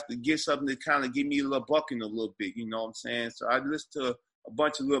may have to get something to kind of give me a little bucking a little bit. You know what I'm saying? So I listen to a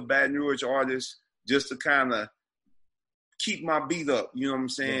bunch of little Baton Rouge artists just to kind of keep my beat up. You know what I'm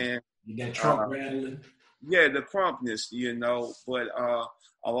saying? You got Trump rattling. Yeah, the crumpness, you know. But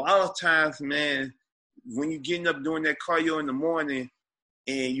a lot of times, man, when you're getting up doing that cardio in the morning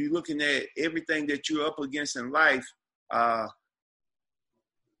and you're looking at everything that you're up against in life,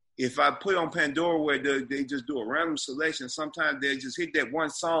 if I put on Pandora where they just do a random selection, sometimes they just hit that one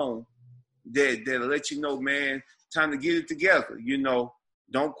song that'll let you know, man, time to get it together. You know,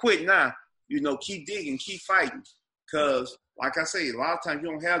 don't quit now. You know, keep digging, keep fighting. Because, like I say, a lot of times you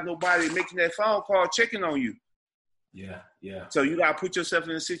don't have nobody making that phone call checking on you. Yeah, yeah. So you got to put yourself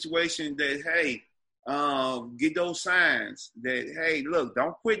in a situation that, hey, get those signs that, hey, look,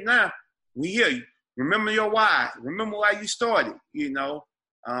 don't quit now. We hear you. Remember your why. Remember why you started, you know.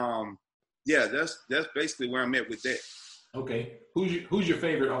 Yeah, that's basically where I'm at with that. Okay. Who's your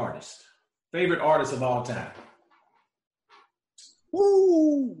favorite artist? Favorite artist of all time?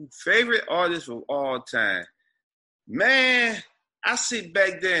 Woo! Favorite artist of all time. Man, I sit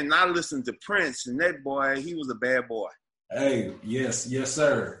back there and I listen to Prince, and that boy, he was a bad boy. Hey, yes,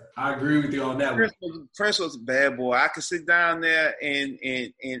 sir. I agree with you on that one. Prince was a bad boy. I could sit down there and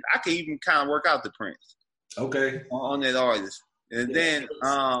I could even kind of work out the Prince. Okay. On that artist. And then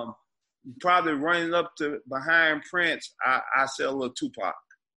probably running up to behind Prince, I say a little Tupac.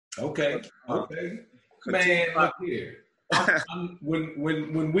 Okay. Man, look here.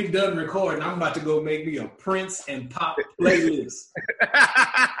 When we done recording, I'm about to go make me a Prince and Pop playlist.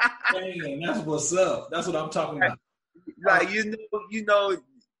 Man, that's what's up. That's what I'm talking about. Like you know,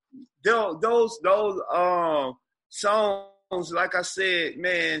 those songs. Like I said,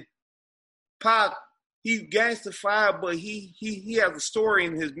 man, Pop. He's gangster-fied, but he has a story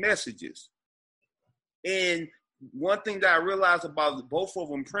in his messages. And one thing that I realized about both of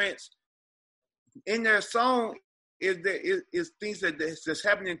them, Prince, in their song is things that's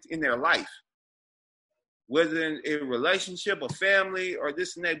happening in their life, whether in a relationship, a family, or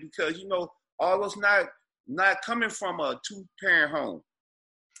this and that, because, you know, all those not coming from a two-parent home.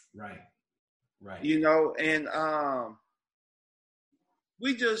 Right. You know, and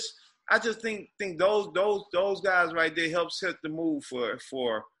I just think those guys right there help set the mood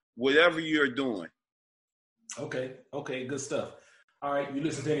for whatever you're doing. Okay, good stuff. All right, you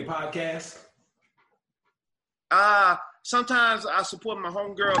listen to any podcasts? Sometimes I support my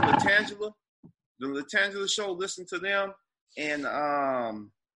homegirl Latangela, the Latangela Show. Listen to them, and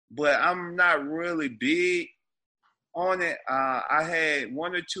but I'm not really big on it. I had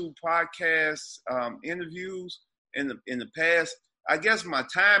one or two podcast interviews in the past. I guess my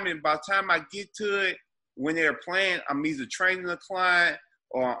timing, by the time I get to it, when they're playing, I'm either training a client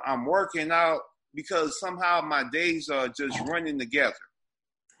or I'm working out, because somehow my days are just running together.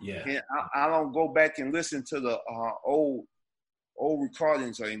 Yeah. And I don't go back and listen to the old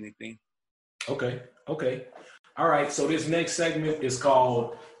recordings or anything. Okay. All right. So this next segment is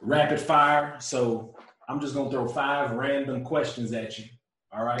called Rapid Fire. So I'm just going to throw 5 random questions at you.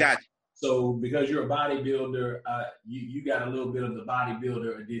 All right. Gotcha. So because you're a bodybuilder, you got a little bit of the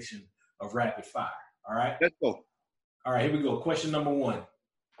bodybuilder edition of Rapid Fire. All right? Let's go. All right, here we go. Question number 1.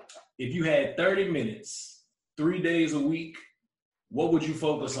 If you had 30 minutes, 3 days a week, what would you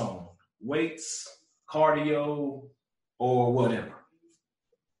focus on? Weights, cardio, or whatever?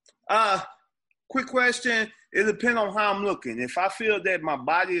 Quick question. It depends on how I'm looking. If I feel that my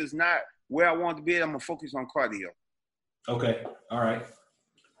body is not where I want to be, I'm going to focus on cardio. Okay. All right.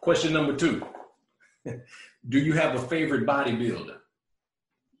 Question number 2. Do you have a favorite bodybuilder?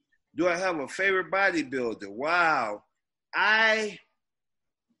 Do I have a favorite bodybuilder? Wow.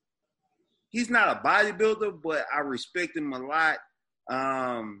 He's not a bodybuilder, but I respect him a lot.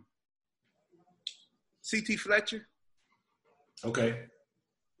 C.T. Fletcher. Okay.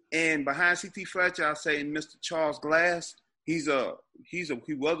 And behind C.T. Fletcher, I say Mr. Charles Glass. He was a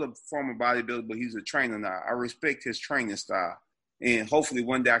former bodybuilder, but he's a trainer now. I respect his training style. And hopefully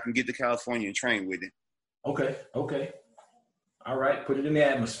one day I can get to California and train with him. Okay. All right. Put it in the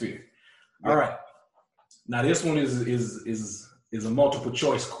atmosphere. All right. Now this one is a multiple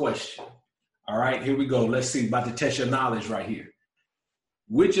choice question. All right, here we go. Let's see. About to test your knowledge right here.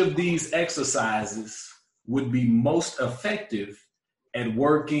 Which of these exercises would be most effective at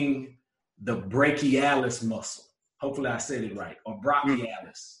working the brachialis muscle? Hopefully I said it right. Or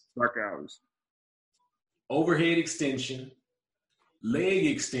brachialis. Brachialis. Overhead extension, leg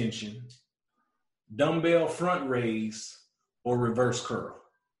extension, dumbbell front raise, or reverse curl?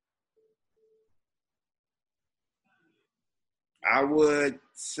 I would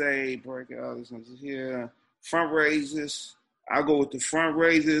say brachialis here. Front raises. I'll go with the front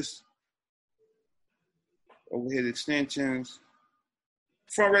raises. Overhead extensions.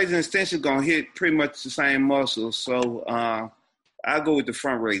 Front raises and extensions gonna hit pretty much the same muscles. So I'll go with the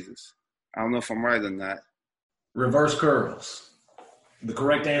front raises. I don't know if I'm right or not. Reverse curls. The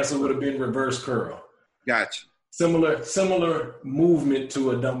correct answer would have been reverse curl. Gotcha. Similar movement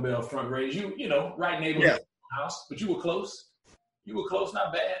to a dumbbell front raise. You know, right neighborhood house, but you were close. You were close,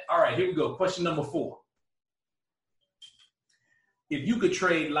 not bad. All right, here we go. Question number 4. If you could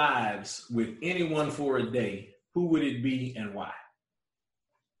trade lives with anyone for a day, who would it be and why?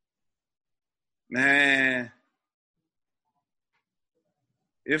 Man,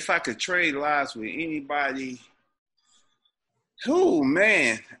 if I could trade lives with anybody, I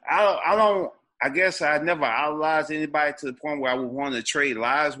guess I never idolized anybody to the point where I would want to trade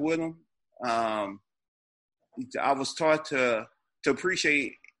lives with them. I was taught to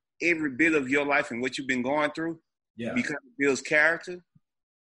appreciate every bit of your life and what you've been going through, because it builds character.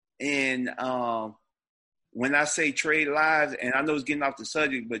 And when I say trade lives, and I know it's getting off the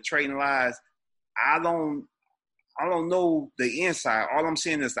subject, but trading lives, I don't know the inside. All I'm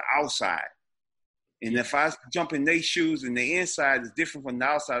seeing is the outside. And if I jump in their shoes and the inside is different from the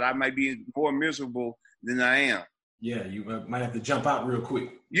outside, I might be more miserable than I am. Yeah, you might have to jump out real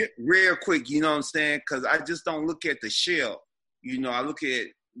quick. Yeah, real quick, you know what I'm saying? Because I just don't look at the shell. You know, I look at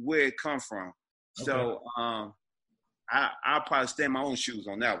where it come from. Okay. So I'll probably stay in my own shoes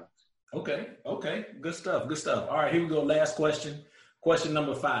on that one. Okay. Good stuff. All right, here we go. Last question. Question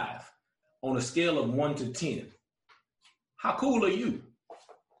number 5. On a scale of 1 to 10, how cool are you?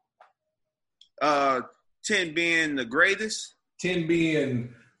 10 being the greatest. 10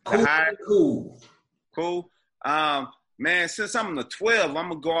 being cool. Cool. Man, since I'm a 12, I'm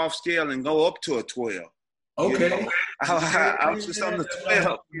gonna go off scale and go up to a 12. Okay. You know? I was just on the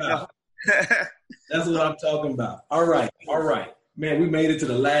 12. You know? That's what I'm talking about. All right. Man, we made it to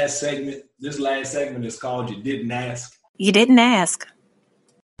the last segment. This last segment is called You Didn't Ask. You didn't ask.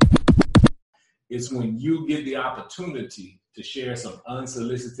 It's when you get the opportunity to share some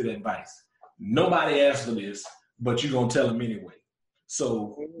unsolicited advice. Nobody asked for this, but you're going to tell them anyway.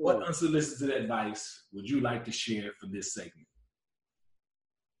 So what unsolicited advice would you like to share for this segment?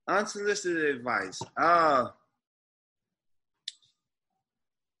 Unsolicited advice.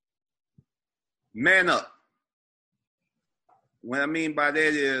 Man up. What I mean by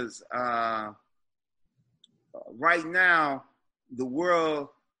that is right now, the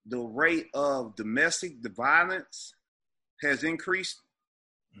rate of domestic violence has increased.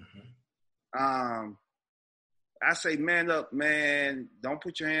 Mm-hmm. I say man up, man. Don't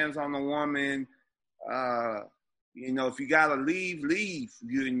put your hands on a woman. You know, if you gotta leave.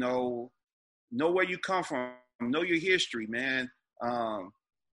 You know where you come from. Know your history, man. And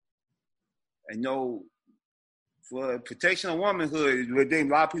know for protection of womanhood, a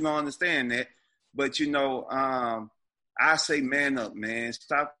lot of people don't understand that. But you know, I say man up, man.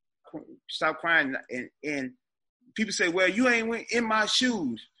 Stop crying. And people say, well, you ain't in my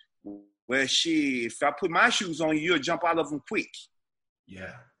shoes. Well, if I put my shoes on you, you'll jump out of them quick.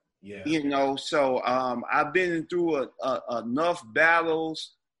 Yeah. You know, so I've been through enough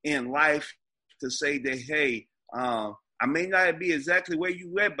battles in life to say that, hey, I may not be exactly where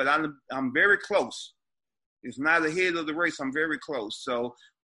you at, but I'm very close. It's not ahead of the race. I'm very close. So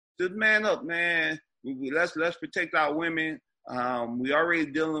just man up, man. Let's protect our women. We already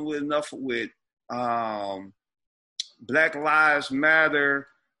dealing with enough with Black Lives Matter,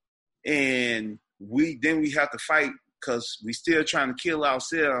 and we have to fight because we still trying to kill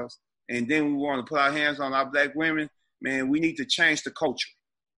ourselves, and then we want to put our hands on our Black women. Man, we need to change the culture.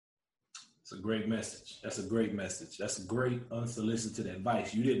 It's a great message. That's a great message. That's a great unsolicited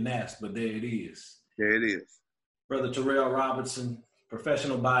advice. You didn't ask, but there it is. There it is. Brother Terrell Robertson,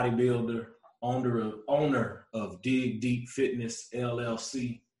 professional bodybuilder, owner of Dig Deep Fitness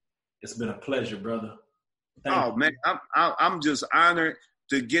LLC. It's been a pleasure, brother. Thank you. Man, I'm just honored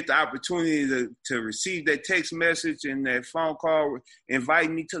to get the opportunity to receive that text message and that phone call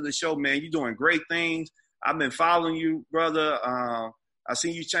inviting me to the show, man. You're doing great things. I've been following you, brother. I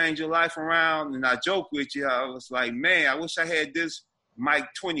seen you change your life around, and I joke with you. I was like, man, I wish I had this mic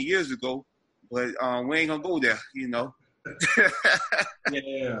 20 years ago. but we ain't gonna go there, you know.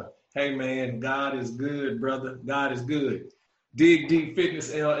 Yeah. Hey, man, God is good, brother. God is good. Dig Deep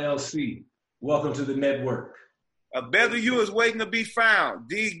Fitness LLC. Welcome to the network. A better you is waiting to be found.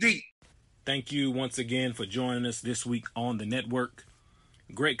 Dig deep. Thank you once again for joining us this week on the network.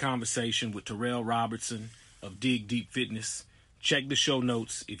 Great conversation with Terrell Robertson of Dig Deep Fitness. Check the show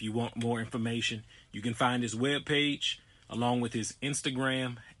notes if you want more information. You can find his webpage along with his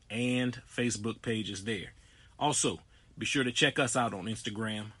Instagram and Facebook pages there. Also, be sure to check us out on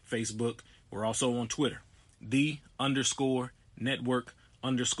Instagram, Facebook. We're also on Twitter.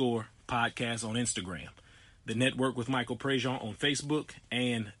 _network_podcast on Instagram. The Network with Michael Prejean on Facebook,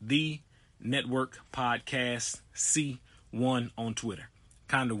 and The Network Podcast C1 on Twitter.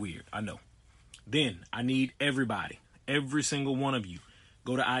 Kind of weird, I know. Then I need everybody, every single one of you,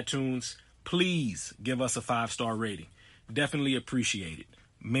 go to iTunes. Please give us a 5-star rating. Definitely appreciate it.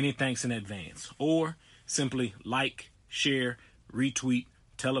 Many thanks in advance. Or simply like, share, retweet,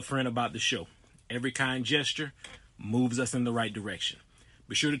 tell a friend about the show. Every kind gesture moves us in the right direction.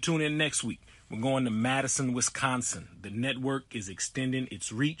 Be sure to tune in next week. We're going to Madison, Wisconsin. The network is extending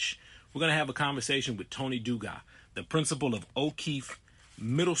its reach. We're going to have a conversation with Tony Dugas, the principal of O'Keefe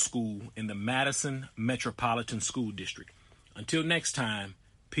Middle School in the Madison Metropolitan School District. Until next time,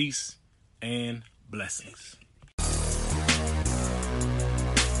 peace and blessings.